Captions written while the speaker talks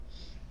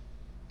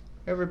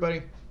Hey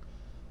everybody,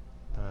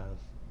 uh,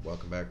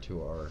 welcome back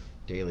to our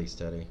daily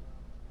study.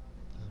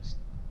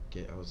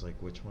 I was like,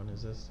 which one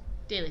is this?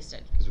 Daily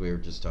study. Because we were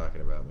just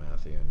talking about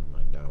Matthew, and I'm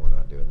like, no, we're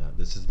not doing that.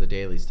 This is the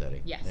daily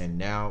study. Yes. And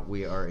now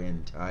we are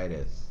in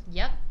Titus.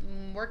 Yep,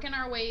 working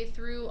our way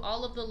through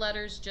all of the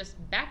letters just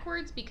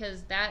backwards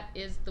because that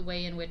is the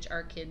way in which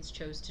our kids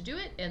chose to do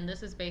it. And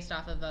this is based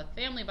off of a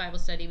family Bible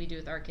study we do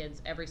with our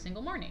kids every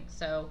single morning.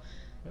 So,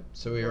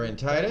 So we are in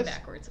Titus.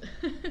 Backwards.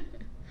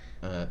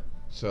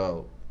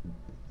 So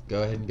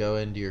go ahead and go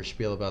into your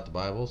spiel about the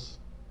Bibles.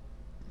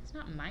 It's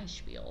not my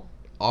spiel.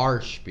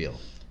 Our spiel.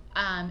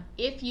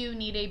 If you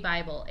need a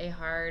Bible, a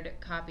hard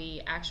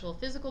copy, actual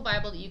physical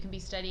Bible that you can be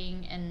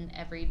studying in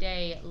every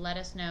day, let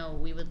us know.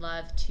 We would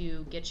love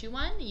to get you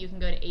one. You can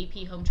go to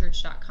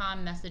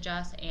aphomechurch.com, message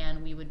us,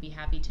 and we would be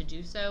happy to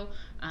do so.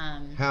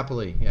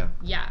 Happily, yeah.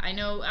 Yeah, I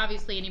know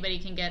obviously anybody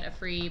can get a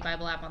free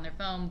Bible app on their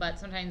phone, but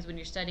sometimes when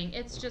you're studying,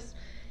 it's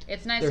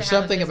nice There's to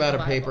have something about a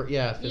Bible. paper,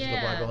 physical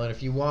Bible. And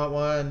if you want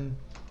one,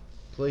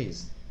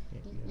 please.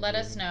 Let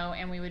us know,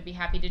 and we would be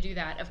happy to do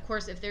that. Of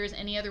course, if there is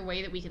any other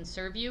way that we can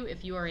serve you,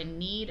 if you are in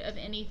need of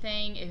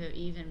anything,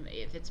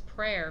 if it's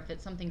prayer, if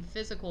it's something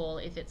physical,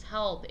 if it's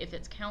help, if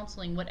it's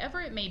counseling,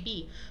 whatever it may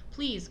be,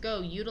 please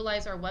go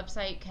utilize our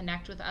website,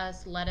 connect with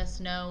us, let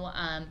us know.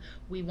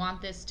 We want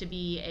this to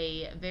be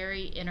a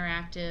very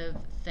interactive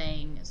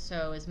thing,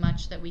 so as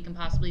much that we can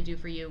possibly do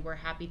for you, we're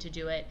happy to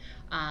do it.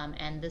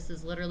 And this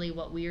is literally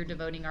what we are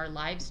devoting our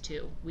lives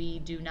to. We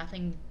do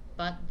nothing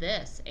but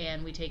this,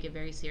 and we take it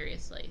very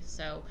seriously.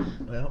 So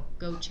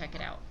go check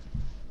it out.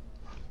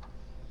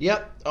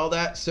 Yep, all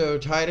that. So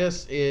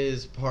Titus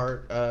is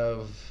part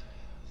of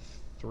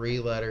 3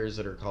 letters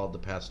that are called the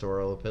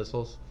pastoral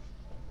epistles.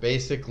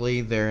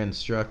 Basically, they're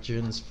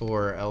instructions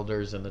for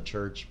elders in the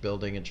church,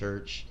 building a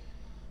church.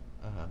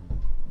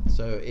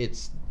 So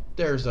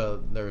there's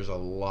a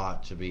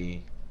lot to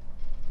be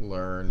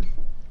learned.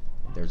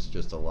 There's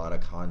just a lot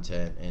of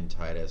content in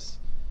Titus.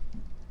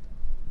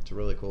 It's a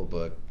really cool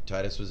book.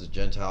 Titus was a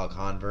Gentile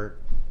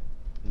convert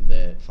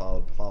that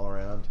followed Paul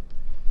around,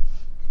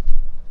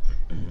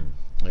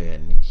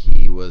 and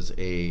he was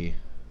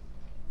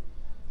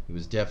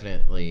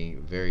definitely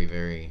very,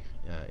 very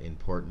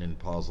important in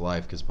Paul's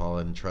life because Paul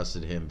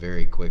entrusted him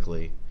very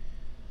quickly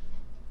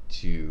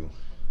to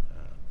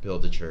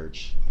build a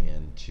church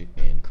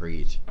and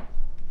Crete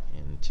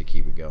and to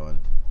keep it going.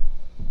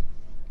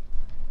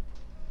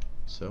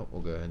 So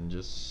we'll go ahead and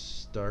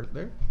just start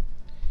there.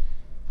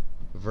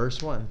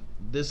 Verse 1.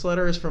 This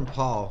letter is from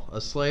Paul,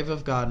 a slave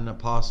of God and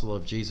apostle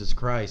of Jesus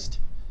Christ.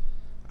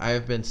 I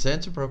have been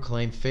sent to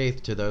proclaim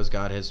faith to those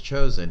God has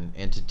chosen,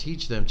 and to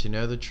teach them to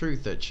know the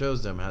truth that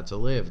shows them how to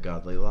live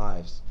godly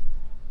lives.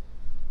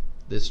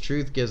 This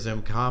truth gives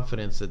them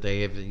confidence that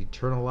they have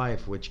eternal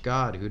life, which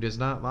God, who does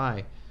not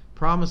lie,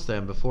 promised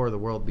them before the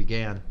world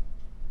began.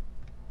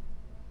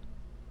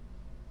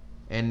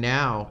 And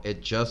now,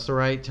 at just the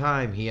right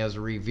time, he has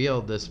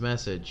revealed this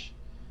message,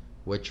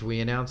 which we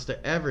announce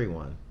to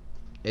everyone.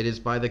 It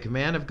is by the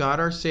command of God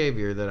our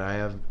Savior that I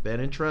have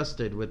been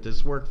entrusted with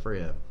this work for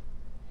him.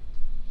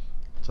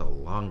 It's a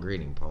long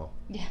greeting, Paul.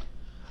 Yeah.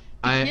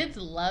 Kids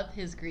love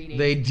his greeting.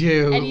 They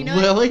do. And you know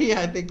Lily,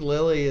 I think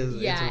Lily is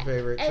it's her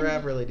favorite.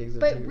 Trav really digs it too.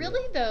 But too.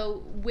 really,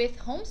 though, with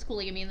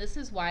homeschooling, I mean, this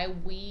is why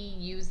we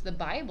use the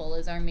Bible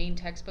as our main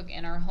textbook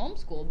in our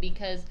homeschool,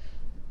 because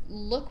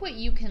look what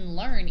you can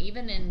learn,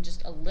 even in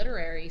just a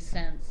literary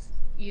sense,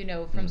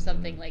 from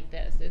something like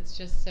this. It's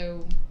just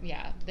so,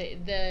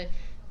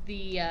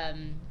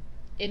 the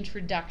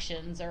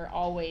introductions are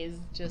always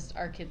just,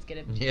 our kids get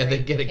a they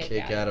get a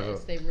kick out of them.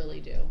 They really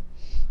do.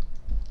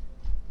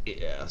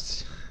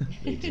 Yes,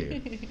 they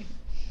do.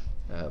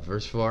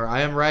 Verse 4.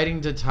 I am writing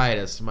to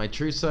Titus, my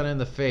true son in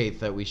the faith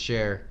that we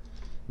share.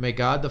 May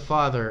God the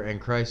Father and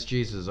Christ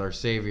Jesus our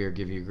Savior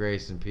give you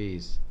grace and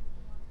peace.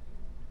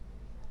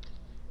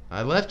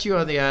 I left you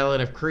on the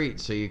island of Crete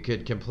so you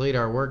could complete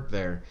our work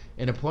there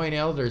and appoint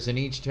elders in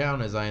each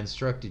town as I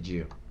instructed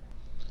you.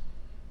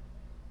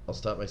 I'll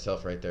stop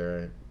myself right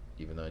there,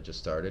 even though I just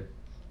started,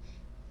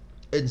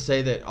 and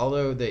say that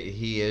although that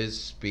he is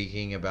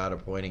speaking about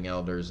appointing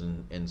elders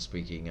and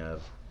speaking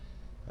of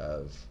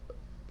a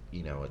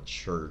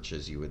church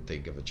as you would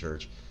think of a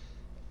church,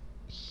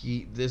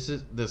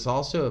 this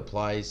also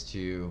applies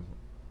to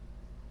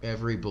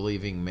every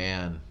believing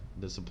man.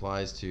 This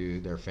applies to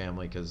their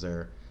family because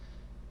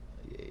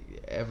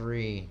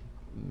every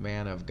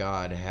man of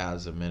God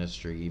has a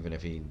ministry, even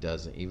if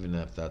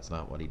that's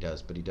not what he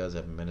does, but he does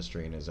have a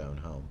ministry in his own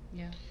home.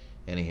 Yeah.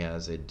 And he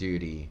has a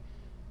duty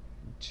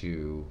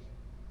to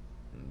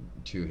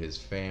his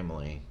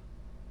family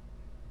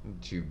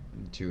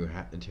to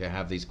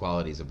have these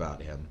qualities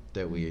about him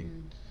that we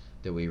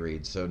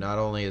read. So not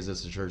only is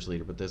this a church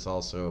leader, but this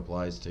also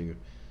applies to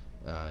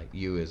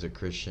you as a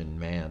Christian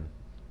man.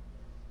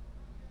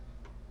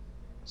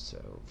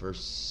 So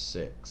verse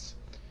 6.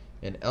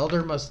 An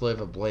elder must live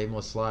a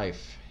blameless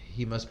life.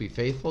 He must be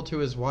faithful to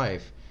his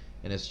wife,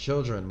 and his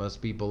children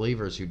must be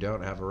believers who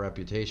don't have a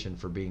reputation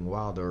for being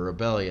wild or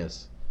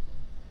rebellious.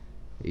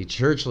 A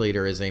church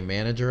leader is a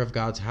manager of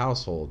God's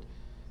household.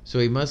 So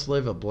he must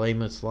live a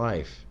blameless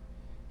life.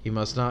 He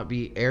must not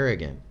be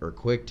arrogant or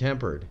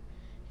quick-tempered.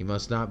 He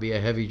must not be a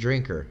heavy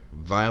drinker,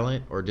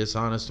 violent, or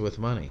dishonest with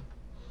money.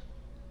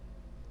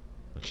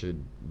 It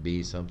should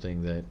be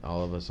something that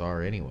all of us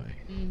are anyway.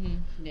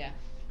 Yeah.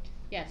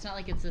 Yeah, it's not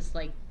like it's this,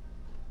 like...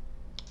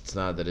 It's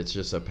not that it's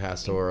just a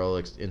pastoral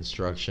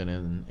instruction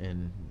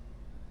and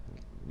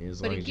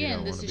as long as you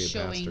don't want to be a pastor.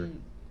 But again, this is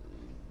showing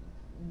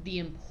the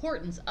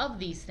importance of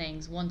these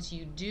things once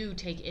you do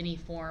take any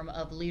form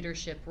of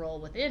leadership role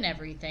within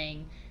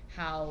everything,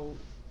 how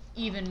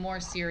even more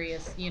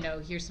serious,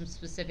 here's some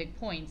specific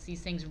points.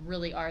 These things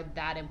really are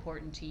that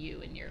important to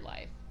you in your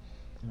life.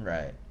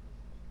 Right.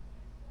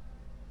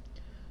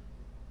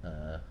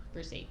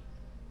 Verse 8.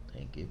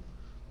 Thank you.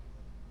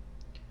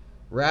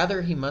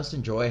 Rather, he must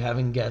enjoy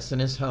having guests in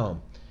his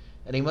home,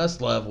 and he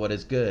must love what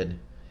is good.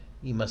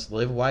 He must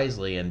live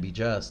wisely and be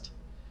just.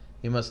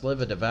 He must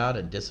live a devout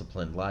and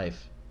disciplined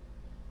life.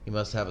 He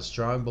must have a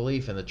strong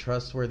belief in the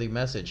trustworthy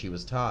message he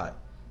was taught.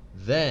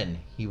 Then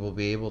he will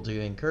be able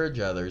to encourage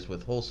others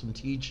with wholesome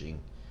teaching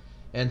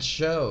and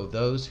show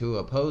those who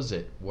oppose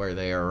it where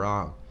they are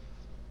wrong.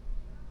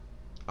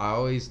 I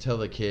always tell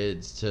the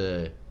kids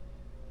to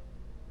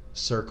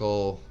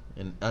circle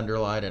and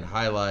underline and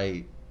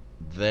highlight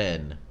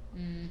then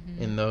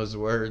in those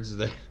words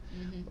that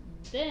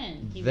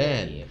then he will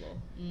be able.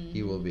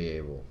 He will be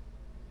able.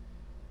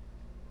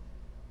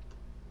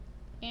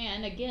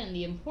 And again,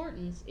 the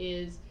importance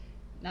is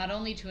not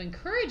only to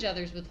encourage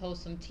others with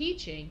wholesome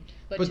teaching,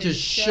 but to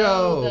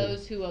show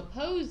those who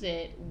oppose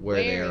it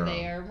where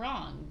they are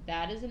wrong.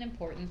 That is an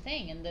important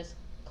thing in this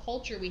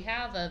culture we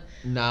have of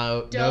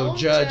no don't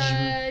judge,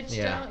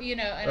 yeah. Don't,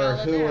 and or all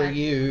of who that. Are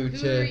you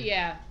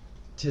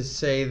to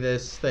say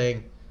this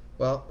thing?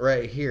 Well,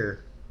 right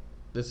here,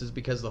 this is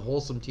because the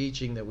wholesome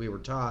teaching that we were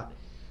taught,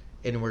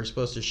 and we're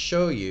supposed to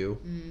show you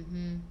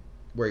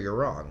where you're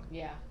wrong.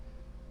 Yeah.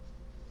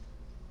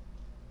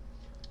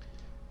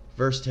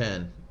 Verse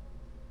 10.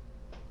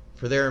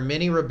 For there are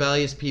many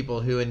rebellious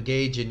people who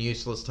engage in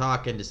useless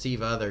talk and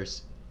deceive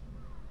others.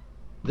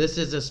 This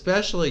is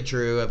especially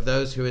true of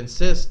those who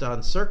insist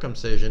on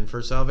circumcision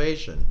for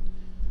salvation.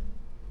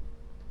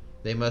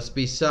 They must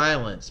be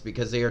silenced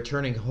because they are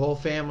turning whole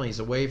families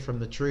away from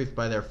the truth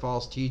by their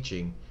false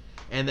teaching,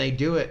 and they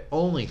do it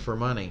only for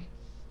money.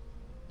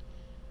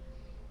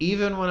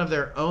 Even one of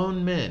their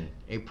own men,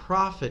 a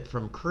prophet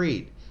from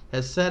Crete,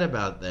 has said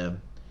about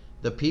them,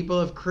 the people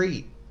of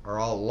Crete are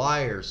all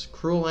liars,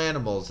 cruel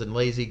animals, and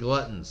lazy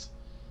gluttons.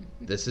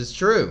 This is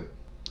true.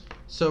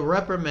 So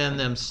reprimand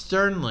them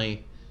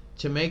sternly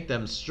to make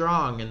them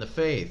strong in the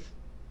faith.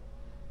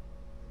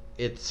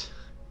 It's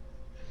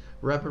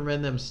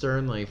reprimand them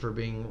sternly for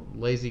being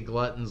lazy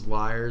gluttons,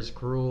 liars,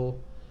 cruel.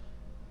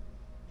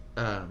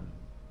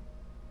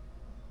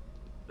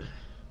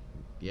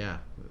 Yeah,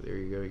 there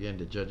you go again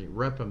to judging.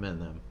 Reprimand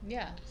them.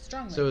 Yeah,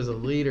 strongly. So as a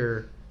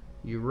leader,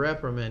 you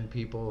reprimand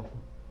people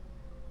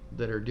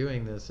that are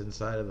doing this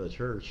inside of the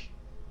church.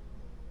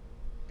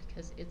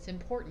 Because it's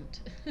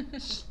important.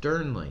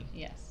 Sternly.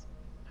 Yes.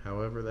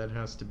 However that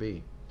has to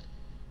be.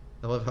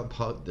 I love how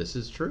Paul, this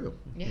is true.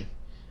 Yeah.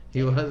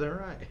 He wasn't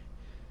right.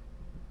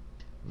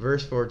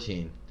 Verse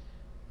 14.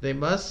 They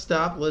must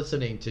stop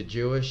listening to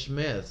Jewish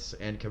myths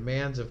and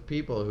commands of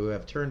people who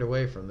have turned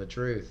away from the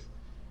truth.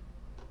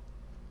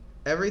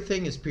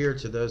 Everything is pure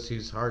to those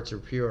whose hearts are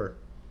pure,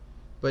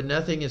 but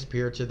nothing is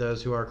pure to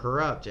those who are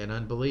corrupt and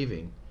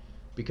unbelieving,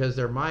 because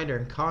their mind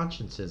and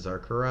consciences are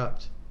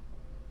corrupt.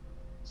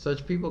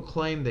 Such people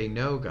claim they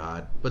know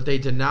God, but they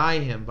deny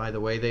Him by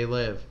the way they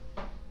live.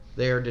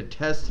 They are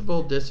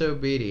detestable,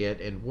 disobedient,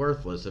 and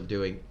worthless of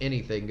doing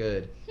anything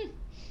good.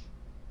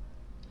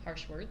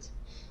 Harsh words.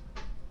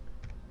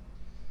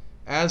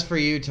 As for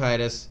you,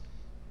 Titus,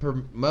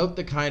 promote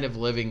the kind of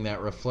living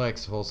that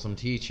reflects wholesome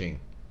teaching.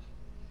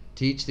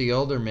 Teach the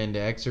older men to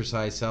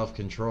exercise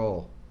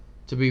self-control,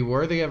 to be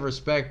worthy of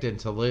respect, and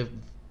to live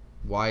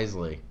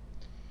wisely.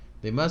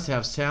 They must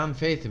have sound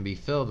faith and be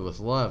filled with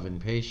love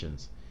and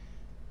patience.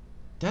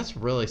 That's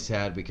really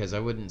sad because I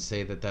wouldn't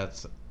say that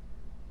that's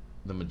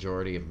the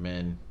majority of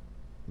men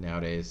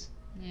nowadays.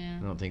 Yeah.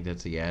 I don't think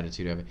that's the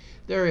attitude of it.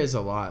 There's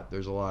a lot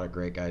of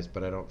great guys,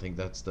 but I don't think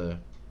that's the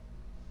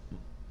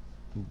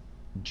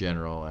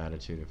general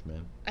attitude of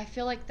men. I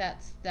feel like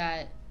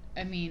I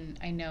mean,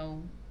 I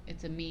know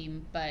it's a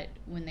meme, but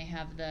when they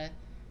have the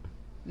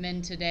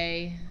men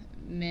today,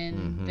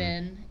 men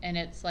then, and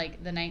it's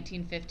like the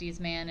 1950s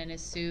man in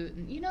his suit,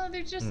 and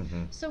they're just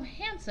so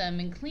handsome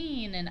and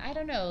clean, and I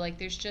don't know, like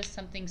there's just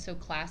something so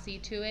classy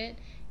to it,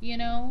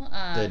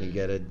 Then you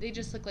get they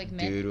just look like dude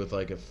men with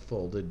like a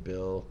folded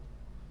bill.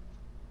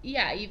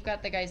 Yeah, you've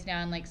got the guys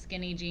now in like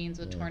skinny jeans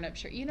with torn up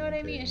shirt. You know what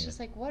I mean? It's just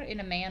like, what, in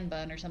a man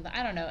bun or something?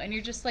 I don't know. And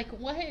you're just like,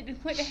 what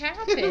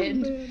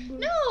happened?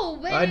 No,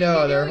 but I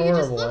know, they're horrible.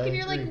 You just look and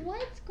you're like,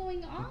 what's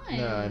going on?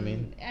 No, I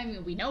mean,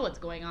 we know what's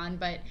going on,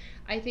 but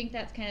I think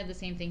that's kind of the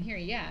same thing here.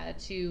 Yeah,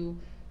 to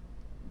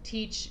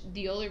teach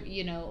the older,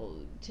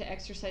 to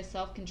exercise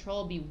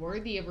self-control, be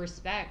worthy of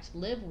respect,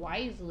 live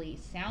wisely,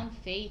 sound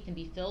faith, and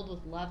be filled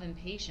with love and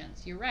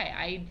patience. You're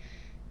right.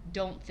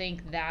 don't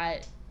think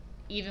that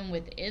even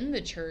within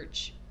the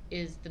church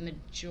is the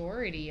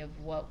majority of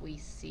what we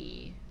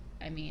see.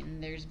 I mean,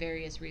 there's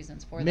various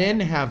reasons for that.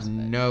 Men of have course,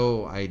 but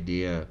no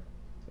idea,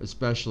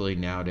 especially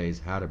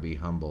nowadays, how to be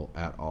humble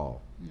at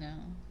all. no.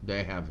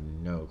 They have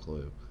no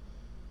clue.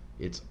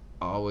 It's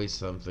always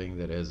something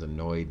that has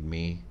annoyed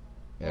me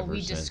Well, ever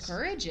we since.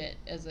 discourage it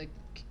as a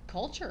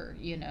culture,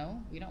 you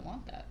know. We don't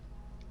want that.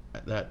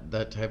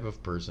 That type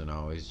of person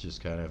always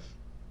just kind of,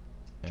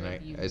 and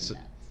Drive you I nuts.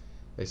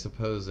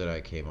 suppose that I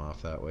came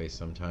off that way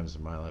sometimes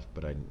in my life,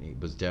 but it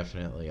was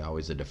definitely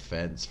always a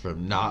defense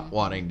from not Mhm.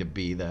 wanting to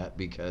be that,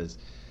 because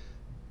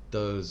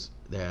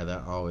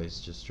that always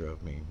just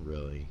drove me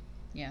really,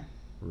 Yeah.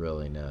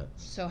 really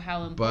nuts. So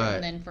how important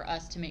But then for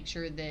us to make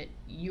sure that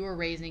you're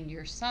raising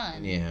your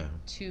son yeah,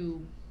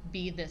 to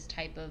be this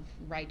type of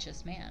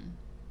righteous man,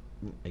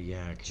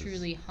 yeah, 'cause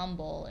truly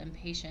humble and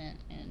patient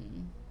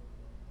and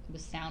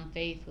with sound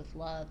faith, with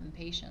love and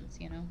patience,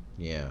 you know?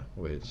 yeah,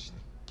 which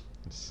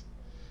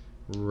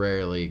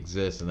rarely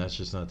exists, and that's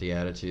just not the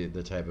attitude,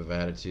 the type of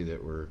attitude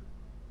that we're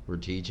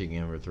teaching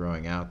him or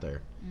throwing out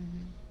there.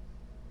 Mm-hmm.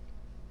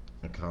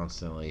 I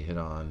constantly hit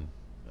on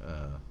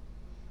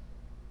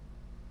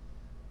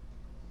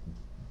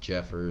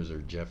Jeffers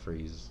or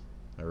Jeffries.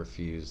 I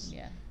refuse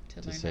Yeah,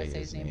 to to learn how say to say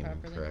his his name name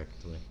properly.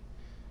 correctly.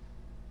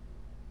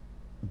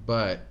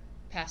 But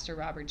Pastor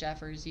Robert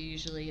Jeffers, you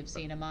usually have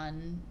seen him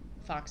on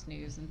Fox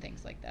News and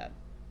things like that,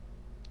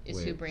 is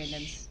who Which-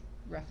 Brandon's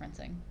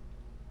referencing.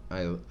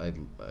 I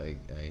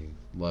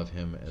love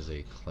him as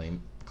a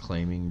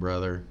claiming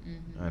brother.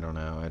 Mm-hmm. I don't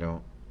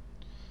know.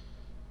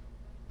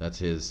 That's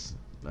his.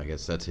 I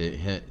guess that's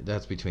it.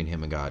 That's between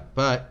him and God.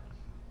 But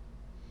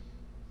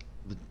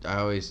I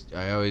always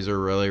are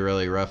really,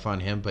 really rough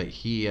on him. But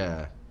he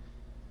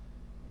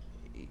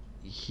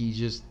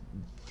just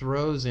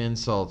throws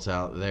insults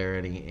out there,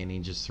 and he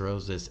just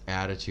throws this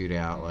attitude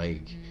out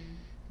like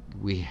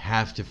Mm-hmm. we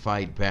have to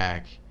fight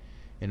back,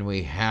 and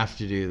we have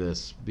to do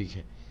this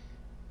because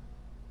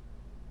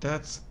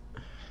that's.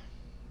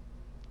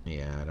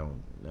 Yeah, I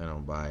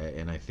don't buy it,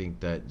 and I think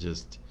that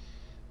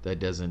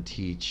doesn't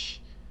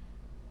teach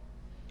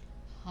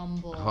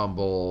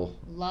humble,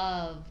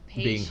 love,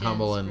 patience, being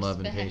humble and love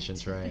and respect.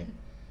 patience, right?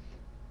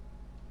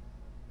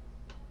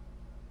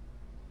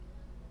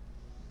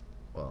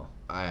 Well,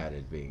 I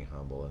added being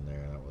humble in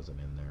there. That wasn't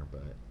in there,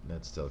 but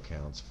that still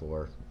counts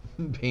for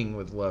being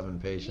with love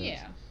and patience.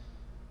 Yeah.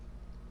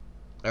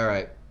 All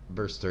right,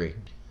 verse 3.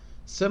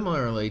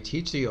 Similarly,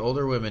 teach the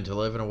older women to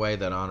live in a way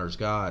that honors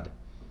God.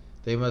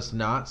 They must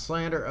not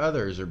slander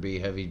others or be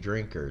heavy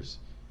drinkers.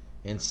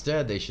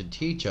 Instead, they should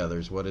teach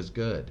others what is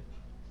good.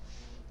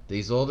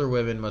 These older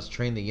women must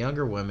train the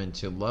younger women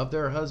to love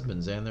their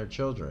husbands and their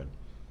children,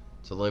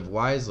 to live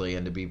wisely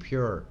and to be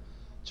pure,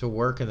 to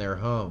work in their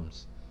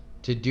homes,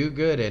 to do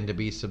good and to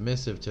be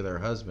submissive to their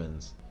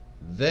husbands.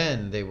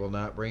 Then they will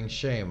not bring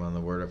shame on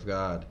the word of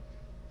God.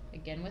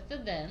 Again with the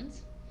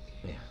thens.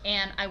 Yeah.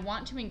 And I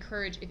want to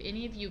encourage, if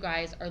any of you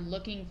guys are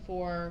looking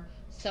for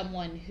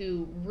someone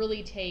who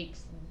really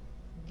takes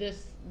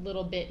this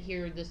little bit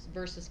here, this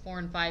verses 4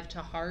 and 5 to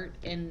heart,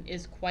 and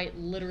is quite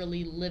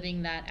literally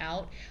living that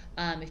out.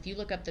 If you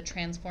look up the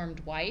Transformed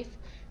Wife,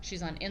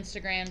 she's on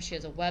Instagram, she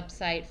has a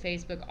website,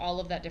 Facebook, all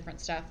of that different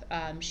stuff.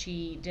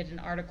 She did an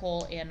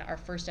article in our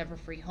first ever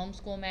free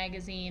homeschool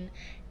magazine,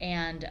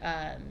 and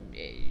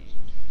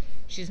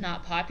she's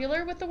not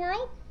popular with the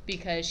world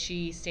because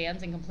she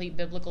stands in complete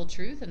biblical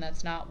truth, and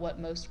that's not what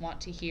most want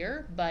to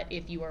hear. But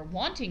if you are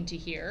wanting to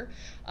hear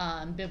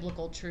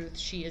biblical truth,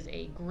 she is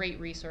a great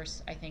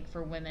resource, I think,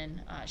 for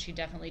women. She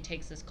definitely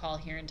takes this call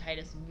here in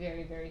Titus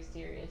very, very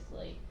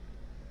seriously.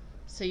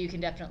 So you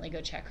can definitely go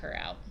check her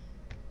out.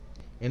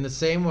 In the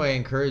same way,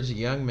 encourage the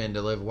young men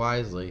to live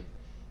wisely,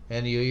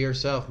 and you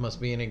yourself must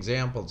be an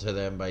example to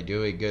them by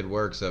doing good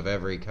works of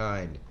every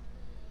kind.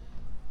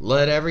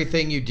 Let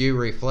everything you do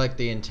reflect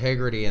the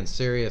integrity and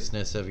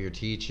seriousness of your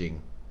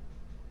teaching.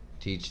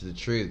 Teach the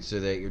truth so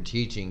that your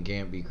teaching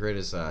can't be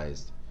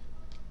criticized.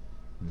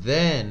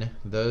 Then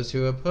those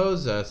who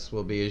oppose us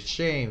will be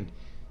ashamed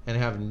and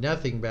have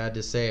nothing bad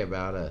to say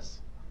about us.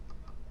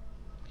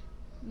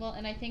 Well,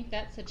 and I think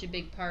that's such a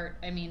big part.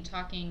 I mean,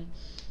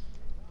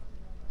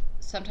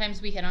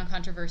 sometimes we hit on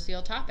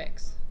controversial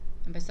topics.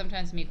 And by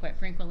sometimes I mean quite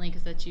frequently,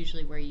 because that's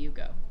usually where you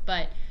go.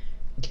 But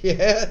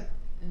Yeah.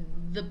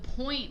 the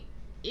point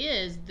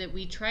is that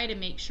we try to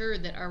make sure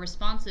that our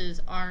responses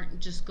aren't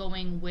just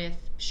going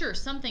with, sure,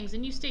 some things,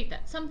 and you state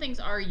that, some things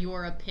are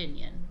your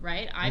opinion,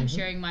 right? I'm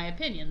sharing my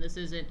opinion. This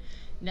isn't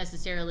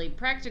necessarily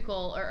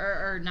practical,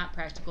 or not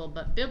practical,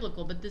 but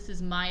biblical, but this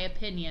is my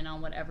opinion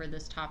on whatever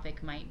this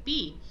topic might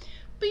be.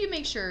 But you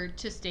make sure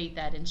to state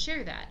that and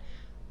share that.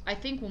 I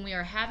think when we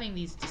are having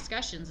these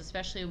discussions,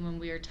 especially when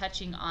we are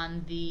touching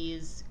on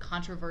these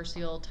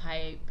controversial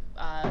type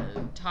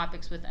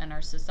topics within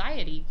our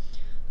society,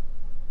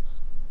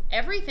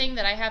 everything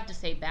that I have to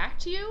say back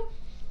to you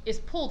is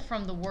pulled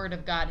from the Word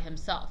of God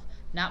Himself.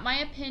 Not my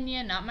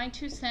opinion, not my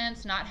 2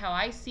 cents, not how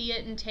I see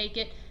it and take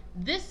it.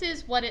 This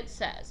is what it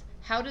says.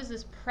 How does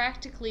this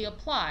practically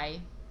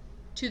apply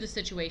to the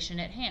situation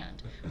at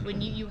hand.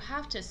 When you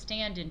have to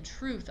stand in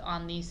truth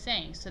on these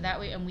things, so that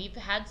way, and we've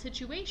had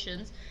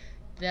situations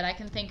that I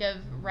can think of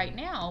right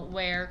now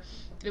where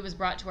it was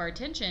brought to our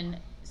attention,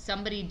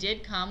 somebody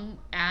did come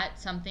at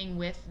something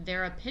with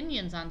their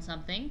opinions on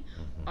something.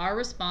 Our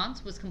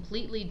response was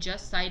completely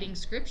just citing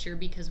scripture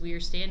because we are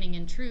standing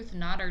in truth,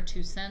 not our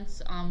 2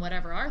 cents on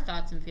whatever our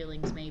thoughts and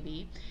feelings may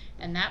be.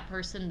 And that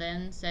person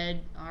then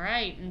said, all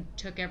right, and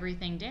took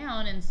everything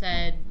down and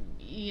said,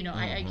 you know,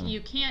 you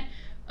can't,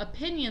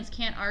 opinions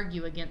can't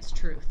argue against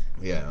truth.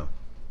 Yeah.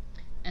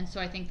 And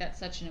so I think that's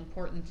such an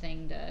important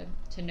thing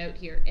to note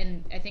here.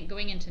 And I think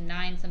going into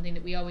 9, something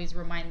that we always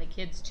remind the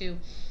kids too,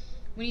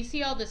 when you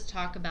see all this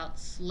talk about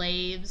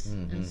slaves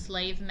and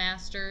slave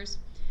masters,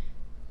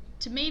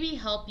 to maybe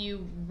help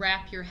you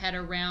wrap your head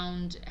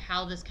around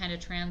how this kind of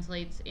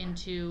translates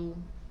into,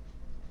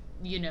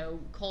 you know,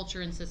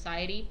 culture and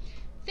society,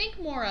 think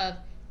more of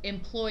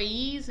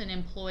employees and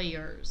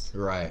employers.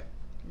 Right.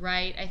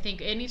 Right? I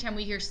think anytime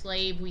we hear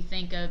slave, we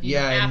think of in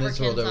Africans this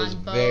world, it was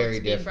on boats very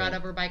being different. brought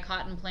over by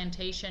cotton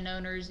plantation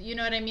owners. You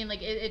know what I mean?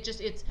 Like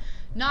it's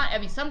not, I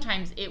mean,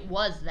 sometimes it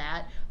was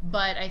that,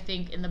 but I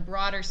think in the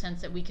broader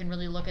sense that we can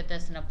really look at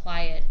this and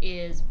apply it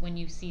is when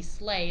you see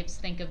slaves,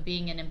 think of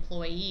being an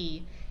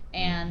employee,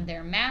 and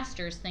their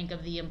masters think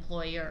of the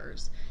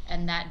employers,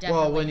 and that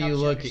definitely Well, when helps you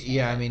look, understand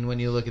yeah, it. I mean, when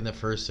you look in the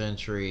first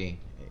century,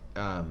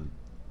 AD,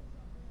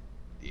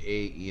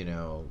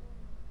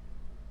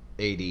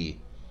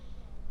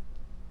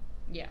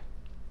 Yeah.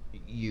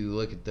 you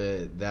look at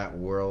that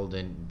world,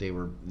 and they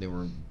were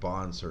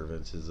bond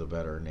servants is a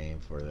better name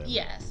for them.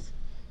 Yes.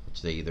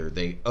 Which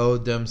they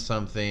owed them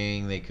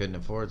something, they couldn't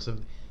afford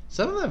something.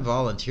 Some of them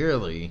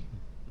voluntarily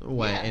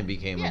went and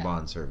became a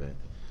bond servant.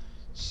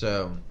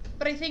 So.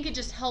 But I think it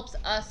just helps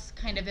us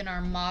kind of in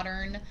our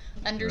modern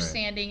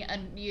understanding,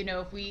 and you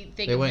know, if we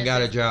think they went and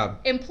got a as job.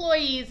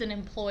 Employees and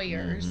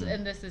employers,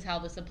 and this is how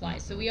this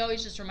applies. So we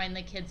always just remind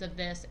the kids of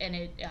this,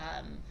 and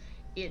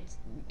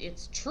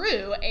it's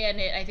true, and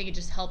I think it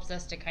just helps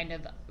us to kind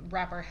of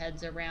wrap our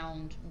heads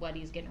around what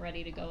he's getting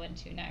ready to go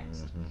into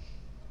next.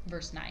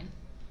 Verse 9.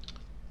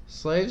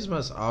 Slaves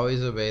must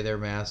always obey their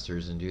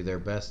masters and do their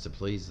best to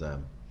please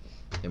them.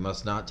 They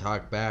must not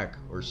talk back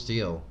or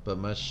steal, but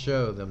must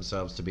show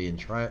themselves to be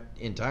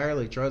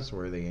entirely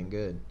trustworthy and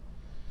good.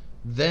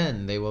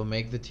 Then they will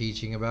make the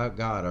teaching about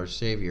God, our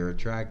Savior,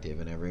 attractive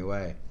in every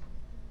way.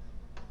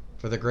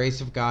 For the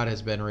grace of God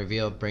has been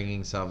revealed,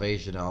 bringing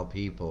salvation to all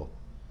people.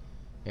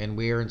 And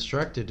we are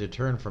instructed to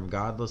turn from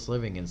godless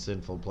living and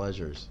sinful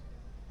pleasures.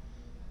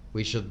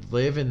 We should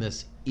live in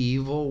this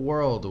evil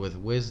world with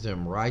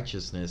wisdom,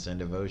 righteousness, and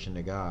devotion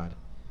to God.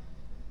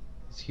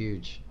 It's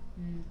huge.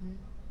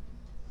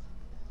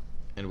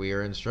 And we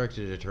are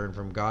instructed to turn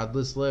from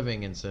godless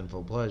living and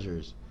sinful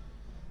pleasures.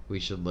 We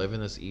should live in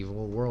this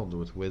evil world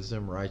with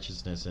wisdom,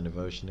 righteousness, and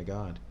devotion to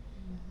God.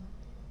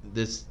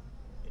 This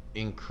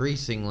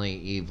increasingly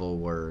evil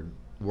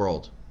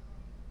world.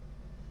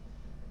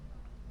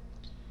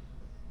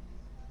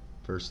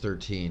 Verse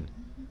 13.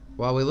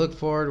 While we look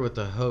forward with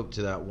the hope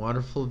to that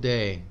wonderful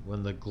day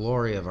when the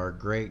glory of our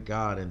great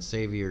God and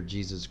Savior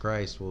Jesus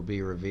Christ will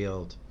be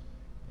revealed.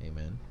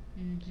 Amen.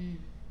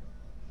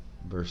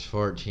 Verse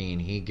 14.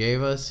 He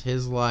gave us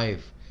his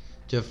life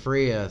to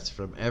free us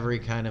from every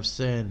kind of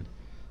sin,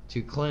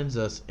 to cleanse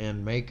us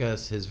and make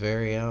us his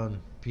very own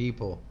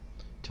people,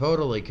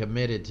 totally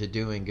committed to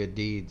doing good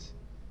deeds.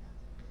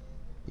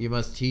 You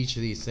must teach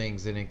these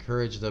things and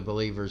encourage the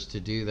believers to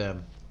do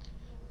them.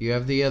 You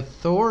have the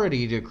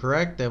authority to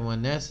correct them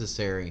when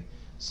necessary,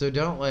 so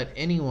don't let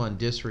anyone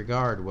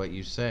disregard what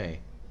you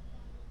say.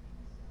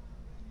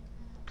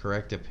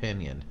 Correct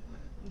opinion.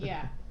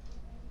 Yeah.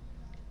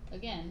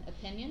 Again,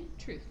 opinion,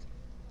 truth.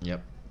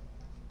 Yep.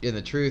 And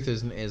the truth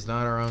is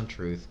not our own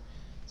truth.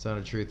 It's not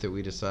a truth that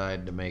we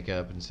decide to make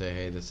up and say,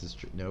 hey, this is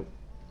true. Nope.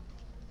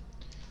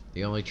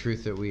 The only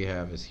truth that we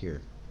have is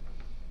here.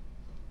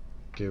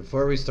 Okay,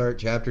 before we start,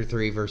 chapter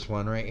 3, verse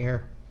 1 right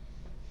here.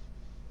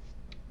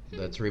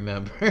 Let's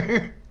remember.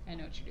 I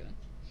know what you're doing.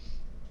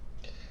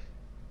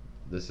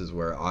 This is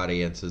where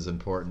audience is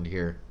important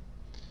here.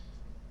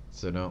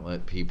 So don't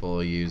let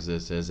people use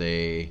this as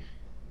a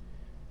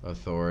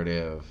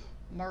authoritative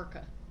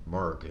Marca.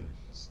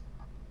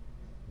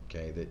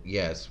 Okay, that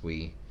yes,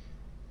 we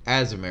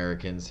as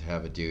Americans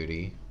have a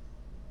duty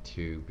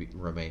to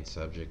remain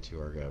subject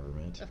to our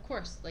government. Of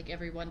course, like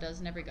everyone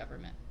does in every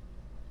government.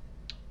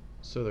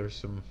 So there's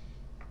some,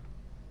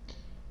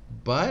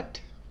 but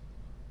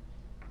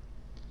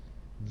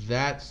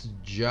that's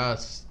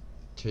just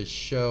to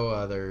show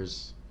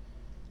others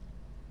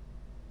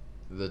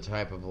the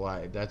type of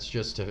life. That's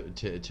just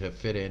to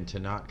fit in, to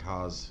not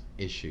cause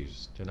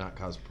issues, to not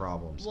cause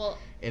problems. Well,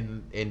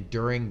 and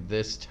during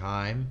this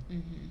time,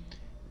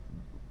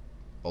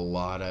 a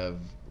lot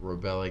of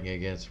rebelling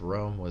against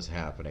Rome was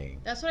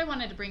happening. That's what I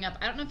wanted to bring up.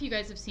 I don't know if you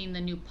guys have seen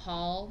the new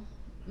Paul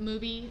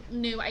movie,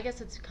 new. I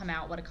guess it's come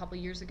out a couple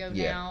years ago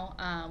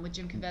now, with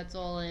Jim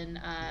Caviezel and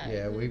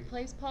who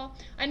plays Paul.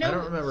 I know. I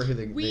don't remember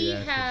who we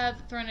have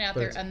thrown it out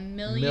there a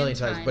million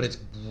times, but it's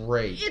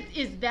great. It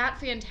is that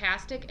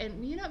fantastic,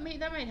 and that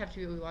might have to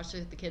be what we watched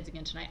with the kids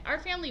again tonight. Our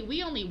family,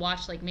 we only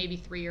watch like maybe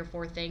 3 or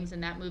 4 things,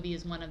 and that movie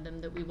is one of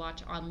them that we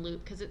watch on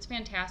loop because it's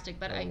fantastic.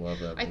 But I love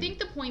that movie. I think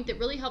the point that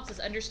really helps us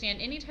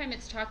understand anytime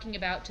it's talking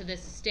about to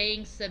this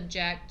staying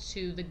subject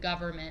to the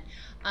government.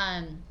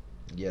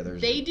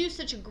 They do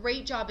such a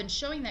great job in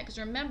showing that, because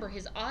remember,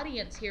 his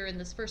audience here in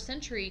this first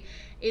century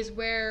is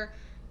where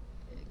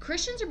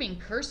Christians are being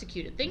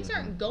persecuted. Things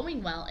aren't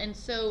going well, and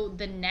so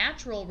the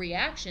natural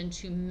reaction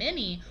to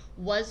many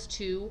was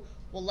to,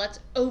 well, let's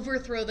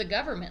overthrow the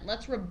government.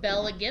 Let's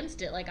rebel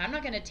against it. Like, I'm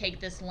not going to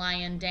take this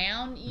lion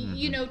down,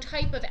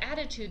 type of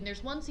attitude. And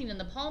there's one scene in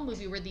the Paul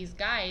movie where these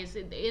guys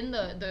in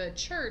the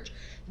church,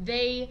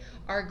 they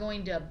are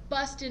going to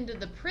bust into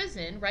the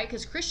prison, right?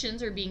 Because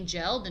Christians are being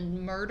jailed and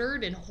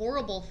murdered and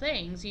horrible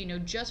things,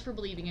 just for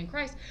believing in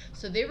Christ.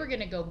 So they were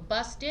going to go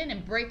bust in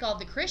and break all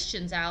the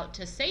Christians out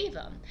to save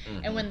them.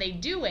 And when they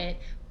do it,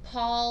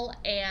 Paul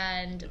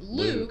and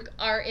Luke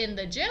are in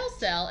the jail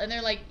cell, and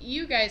they're like,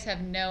 you guys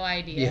have no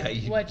idea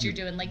what you're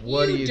doing. Like,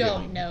 you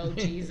don't know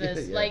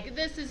Jesus. Like,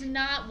 this is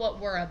not what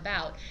we're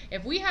about.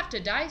 If we have to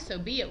die, so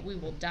be it. We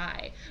will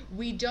die.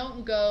 We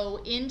don't go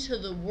into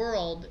the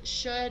world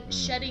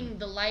shedding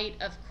the light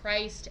of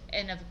Christ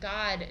and of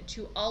God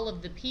to all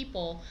of the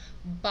people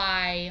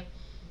by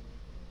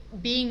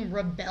being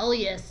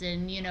rebellious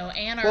and,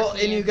 anarchy. Well,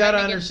 and you got to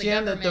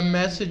understand that the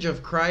message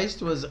of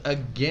Christ was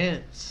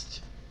against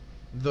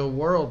the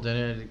world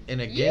and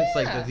against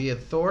like the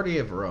authority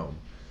of Rome,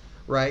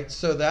 right?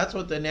 So that's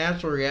what the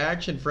natural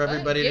reaction for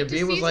everybody to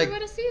be was like.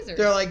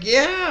 They're like,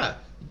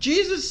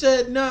 Jesus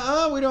said,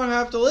 no, we don't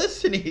have to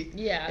listen.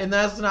 And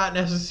that's not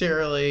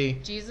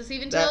necessarily. Jesus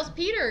even tells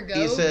Peter,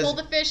 pull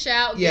the fish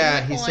out.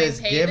 Give he says,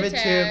 give it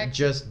to,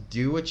 just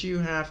do what you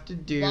have to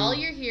do. While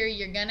you're here,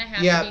 you're going to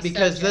have to be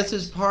because subject. this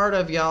is part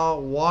of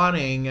y'all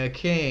wanting a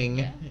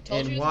king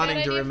and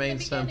wanting to remain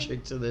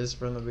subject to this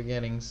from the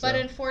beginning. So. But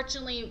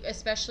unfortunately,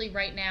 especially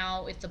right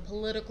now, it's a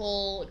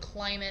political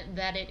climate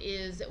that it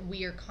is.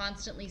 We are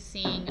constantly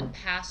seeing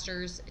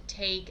pastors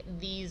take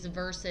these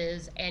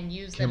verses and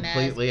use them as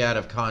completely out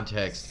of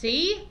context.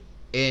 See?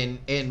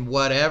 In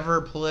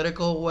whatever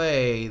political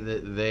way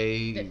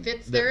that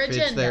fits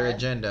their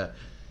agenda.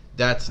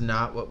 That's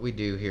not what we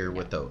do here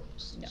with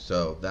those. No.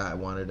 So I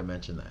wanted to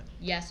mention that.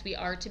 Yes, we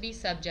are to be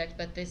subject,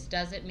 but this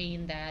doesn't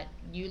mean that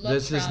you love Trump.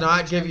 This does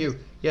not give you.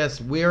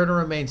 Yes, we are to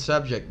remain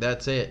subject.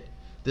 That's it.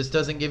 This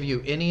doesn't give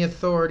you any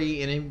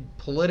authority, any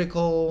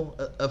political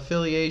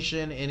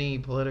affiliation, any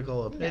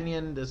political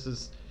opinion. No.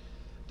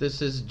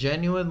 This is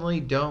genuinely,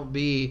 don't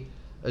be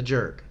a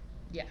jerk.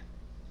 Yeah.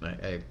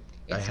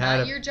 It's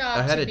not your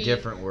job to be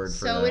different word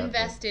for so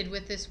invested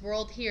with this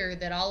world here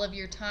that all of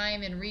your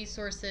time and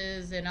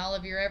resources and all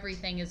of your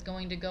everything is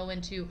going to go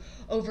into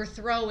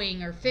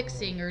overthrowing or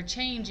fixing or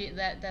changing.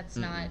 That's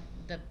not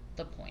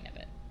the point of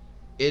it.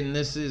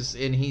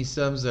 And he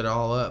sums it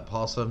all up.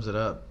 Paul sums it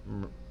up,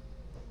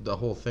 the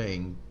whole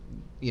thing.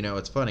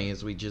 It's funny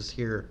is we just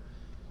hear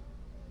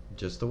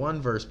just the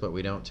one verse, but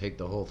we don't take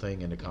the whole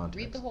thing into context.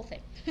 Read the whole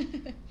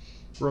thing.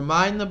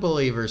 Remind the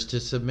believers to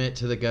submit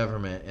to the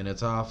government and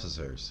its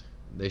officers.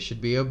 They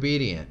should be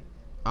obedient,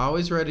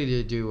 always ready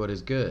to do what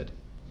is good.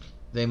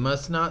 They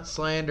must not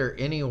slander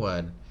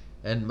anyone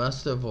and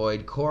must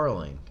avoid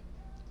quarreling.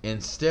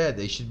 Instead,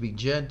 they should be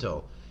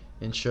gentle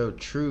and show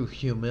true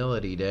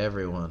humility to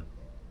everyone.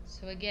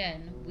 So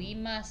again, we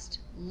must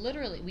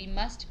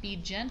be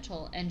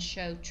gentle and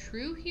show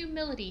true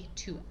humility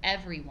to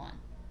everyone.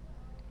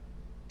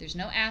 There's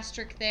no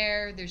asterisk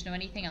there. There's no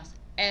anything else.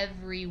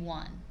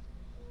 Everyone.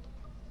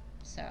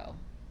 So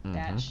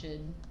that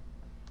should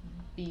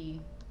be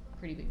a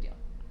pretty big deal.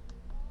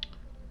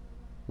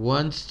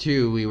 Once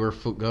too we were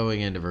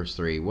going into verse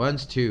 3.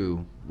 Once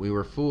too we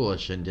were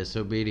foolish and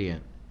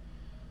disobedient.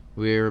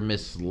 We were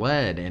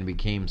misled and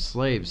became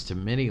slaves to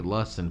many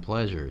lusts and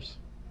pleasures.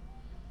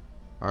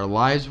 Our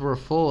lives were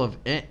full of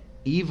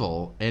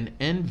evil and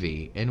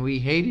envy, and we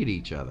hated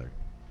each other.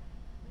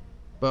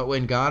 But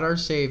when God our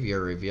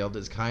Savior revealed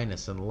his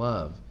kindness and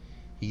love,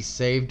 he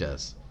saved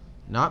us,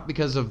 not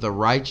because of the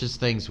righteous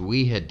things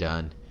we had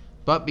done,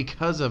 but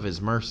because of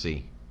his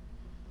mercy.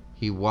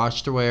 He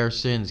washed away our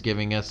sins,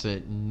 giving us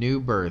a new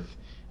birth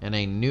and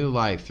a new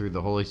life through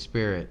the Holy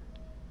Spirit.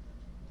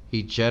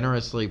 He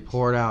generously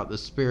poured out the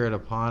Spirit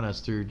upon us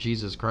through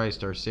Jesus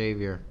Christ our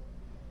Savior.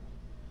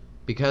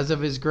 Because of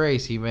his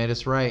grace, he made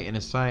us right in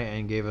his sight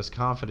and gave us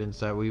confidence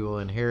that we will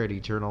inherit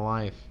eternal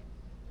life.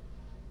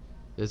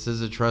 This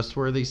is a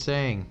trustworthy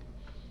saying,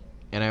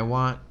 and I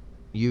want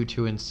you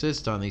to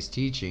insist on these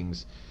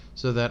teachings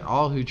so that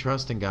all who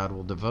trust in God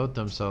will devote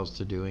themselves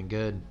to doing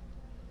good.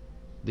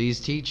 These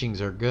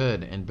teachings are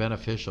good and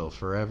beneficial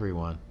for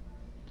everyone.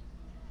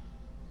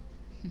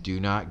 Do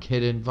not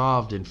get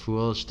involved in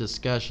foolish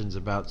discussions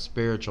about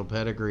spiritual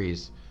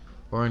pedigrees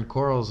or in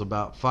quarrels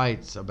about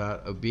fights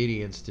about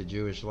obedience to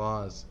Jewish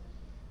laws.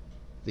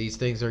 these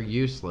things are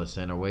useless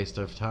and a waste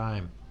of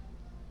time.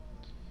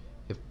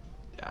 If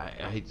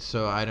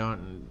I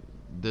don't.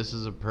 This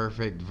is a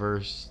perfect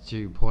verse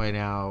to point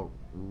out,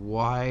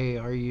 why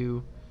are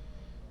you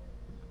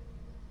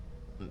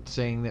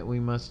saying that we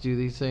must do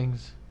these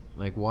things?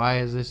 Like, why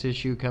is this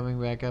issue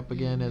coming back up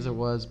again as it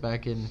was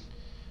back in,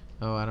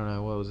 I don't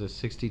know, what was it,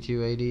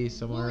 62 AD,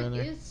 somewhere in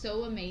there? It is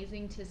so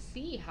amazing to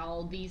see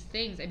how these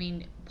things, I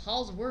mean,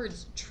 Paul's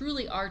words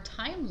truly are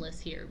timeless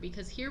here,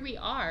 because here we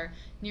are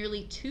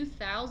nearly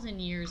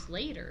 2,000 years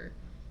later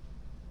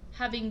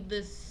having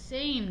the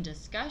same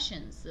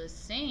discussions, the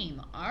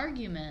same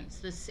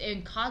arguments,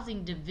 and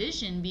causing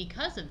division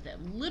because of them.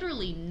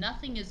 Literally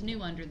nothing is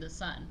new under the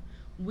sun.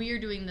 We're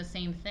doing the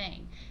same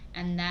thing.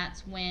 And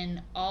that's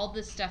when all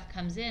this stuff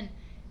comes in.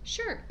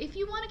 Sure, if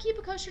you want to keep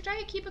a kosher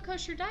diet, keep a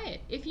kosher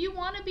diet. If you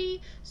want to be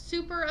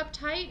super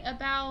uptight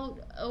about,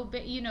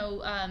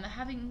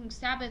 having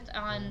Sabbath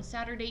on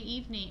Saturday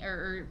evening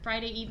or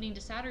Friday evening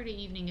to Saturday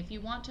evening, if you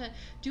want to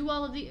do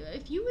all of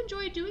if you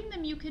enjoy doing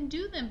them, you can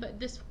do them. But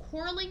this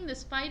quarreling,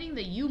 this fighting,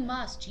 that you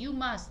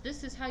must,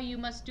 this is how you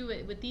must do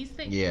it with these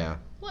things. Yeah.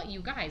 What,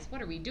 you guys?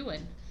 What are we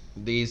doing?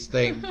 These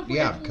things,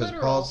 yeah, because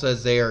Paul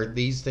says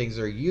these things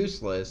are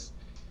useless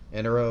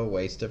and are a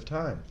waste of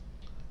time.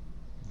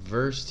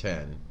 Verse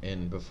 10,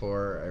 and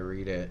before I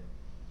read it,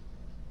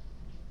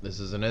 this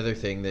is another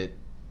thing that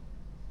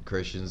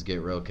Christians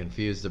get real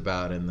confused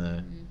about in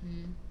the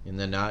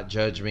not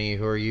judge me,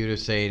 who are you to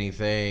say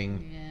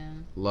anything? Yeah.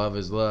 Love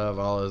is love,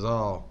 all is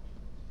all.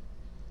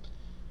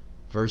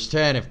 Verse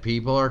 10, if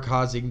people are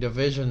causing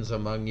divisions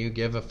among you,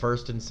 give a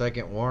first and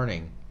second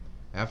warning.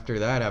 After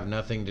that, have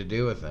nothing to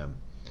do with them.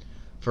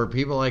 For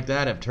people like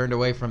that have turned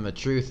away from the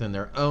truth, and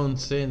their own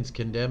sins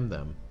condemn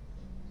them.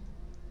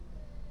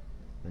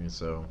 And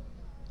so,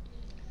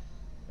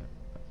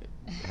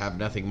 have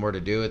nothing more to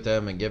do with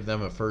them and give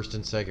them a first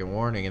and second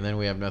warning, and then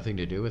we have nothing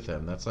to do with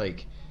them. That's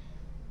like,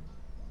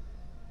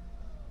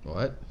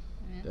 what?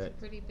 That's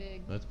pretty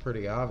big. That's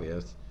pretty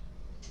obvious.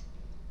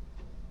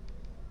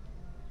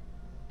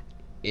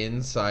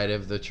 Inside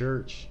of the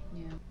church.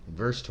 Yeah.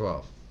 Verse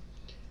 12.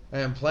 I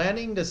am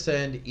planning to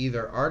send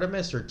either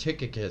Artemas or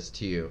Tychicus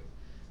to you.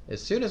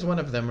 As soon as one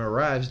of them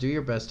arrives, do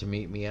your best to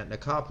meet me at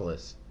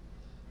Nicopolis,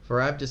 for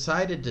I've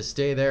decided to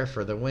stay there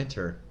for the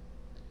winter.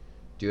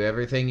 Do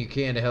everything you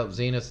can to help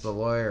Zenas the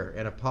lawyer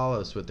and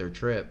Apollos with their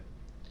trip.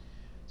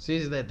 See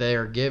that they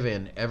are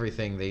given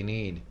everything they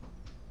need.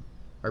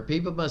 Our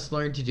people must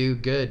learn to do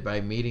good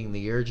by meeting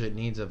the urgent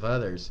needs of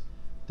others.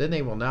 Then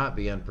they will not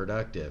be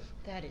unproductive.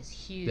 That is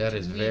huge. That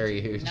is very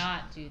huge.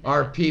 Not do that.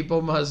 Our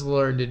people must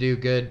learn to do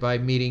good by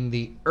meeting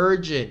the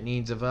urgent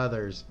needs of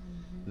others.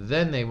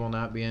 Then they will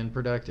not be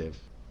unproductive.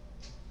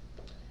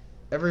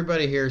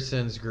 Everybody here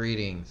sends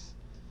greetings.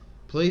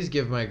 Please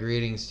give my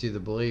greetings to the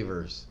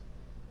believers,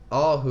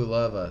 all who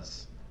love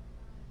us.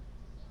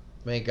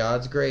 May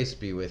God's grace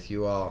be with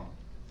you all.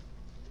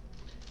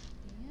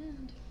 The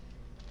end.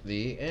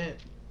 The end.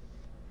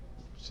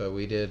 So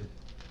we did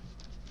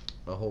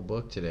a whole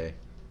book today.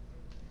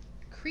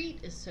 Crete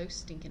is so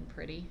stinking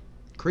pretty.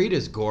 Crete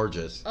is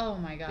gorgeous. Oh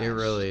my gosh. It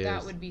really is.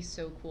 That would be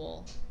so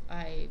cool.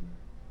 I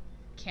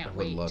can't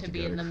would wait love to to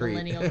be go in to the Crete.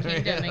 Millennial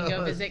Kingdom and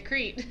go visit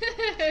Crete.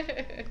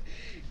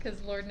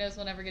 Because Lord knows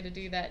we'll never get to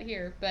do that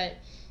here. But,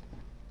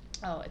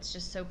 it's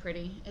just so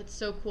pretty. It's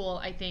so cool,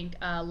 I think.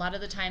 A lot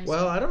of the times...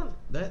 Well,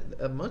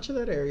 much of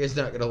that area is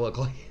not going to look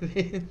like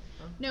it.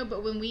 No,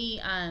 but when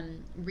we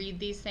read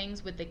these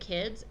things with the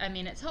kids, I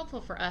mean, it's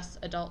helpful for us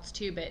adults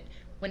too, but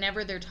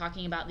whenever they're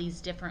talking about these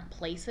different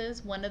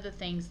places, one of the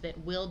things that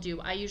we'll do,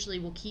 I usually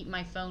will keep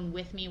my phone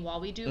with me while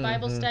we do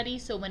Bible study,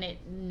 so when it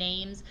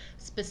names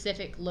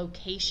specific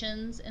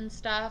locations and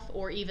stuff,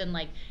 or even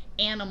like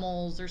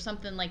animals or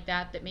something like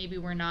that maybe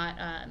we're not,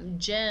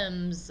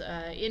 gems,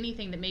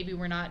 anything that maybe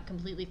we're not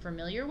completely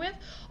familiar with,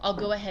 I'll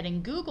go ahead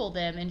and Google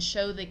them and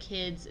show the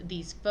kids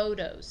these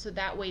photos, so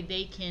that way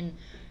they can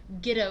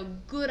get a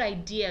good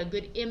idea, a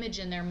good image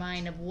in their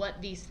mind of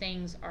what these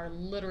things are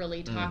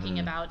literally talking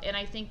about. And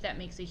I think that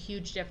makes a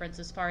huge difference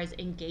as far as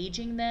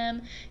engaging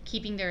them,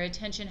 keeping their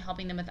attention,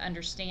 helping them with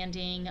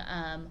understanding,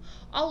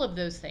 all of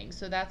those things.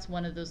 So that's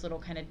one of those little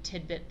kind of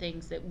tidbit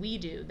things that we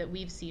do that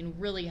we've seen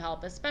really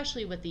help,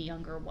 especially with the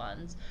younger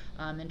ones,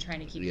 and trying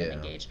to keep them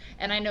engaged.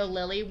 And I know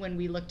Lily, when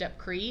we looked up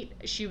Crete,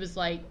 she was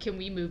like, can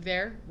we move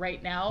there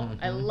right now?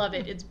 I love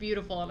it. It's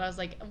beautiful. And I was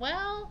like,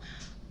 well,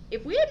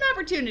 if we had an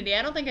opportunity,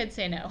 I don't think I'd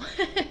say no,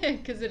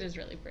 because it is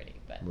really pretty.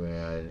 But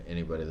well,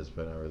 anybody that's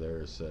been over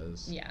there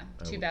says... Yeah,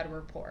 too bad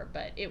we're poor,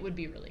 but it would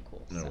be really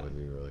cool. That would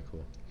be really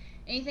cool.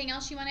 Anything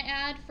else you want to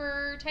add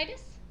for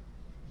Titus?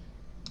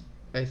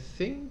 I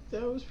think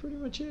that was pretty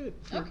much it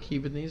for Okay.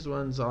 keeping these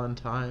ones on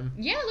time.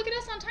 Yeah, look at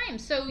us on time.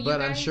 So you But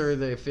guys, I'm sure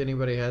that if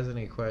anybody has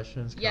any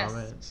questions, yes,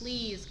 comments,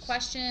 please,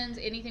 questions,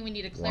 anything we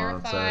need to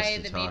wants us clarify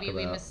to that talk maybe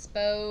we about.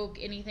 misspoke,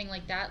 anything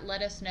like that,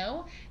 let us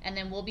know. And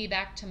then we'll be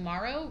back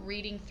tomorrow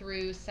reading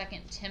through 2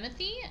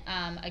 Timothy.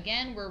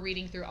 Again, we're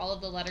reading through all of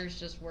the letters,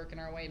 just working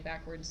our way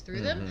backwards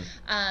through them.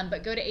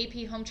 But go to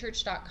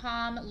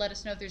aphomechurch.com. Let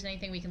us know if there's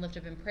anything we can lift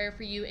up in prayer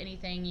for you,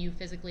 anything you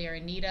physically are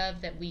in need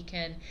of that we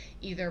can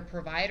either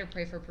provide or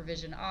pray for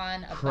provision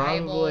on. A Probably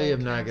Bible,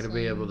 am not going to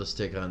be counseling. able to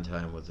stick on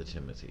time with the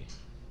Timothy.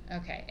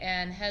 Okay,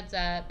 and heads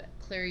up,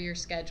 clear your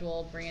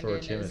schedule. Brandon For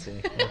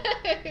Timothy.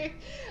 is.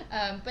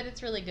 But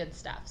it's really good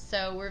stuff.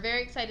 So we're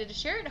very excited to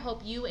share it.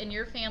 Hope you and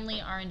your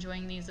family are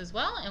enjoying these as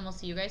well, and we'll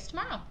see you guys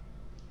tomorrow.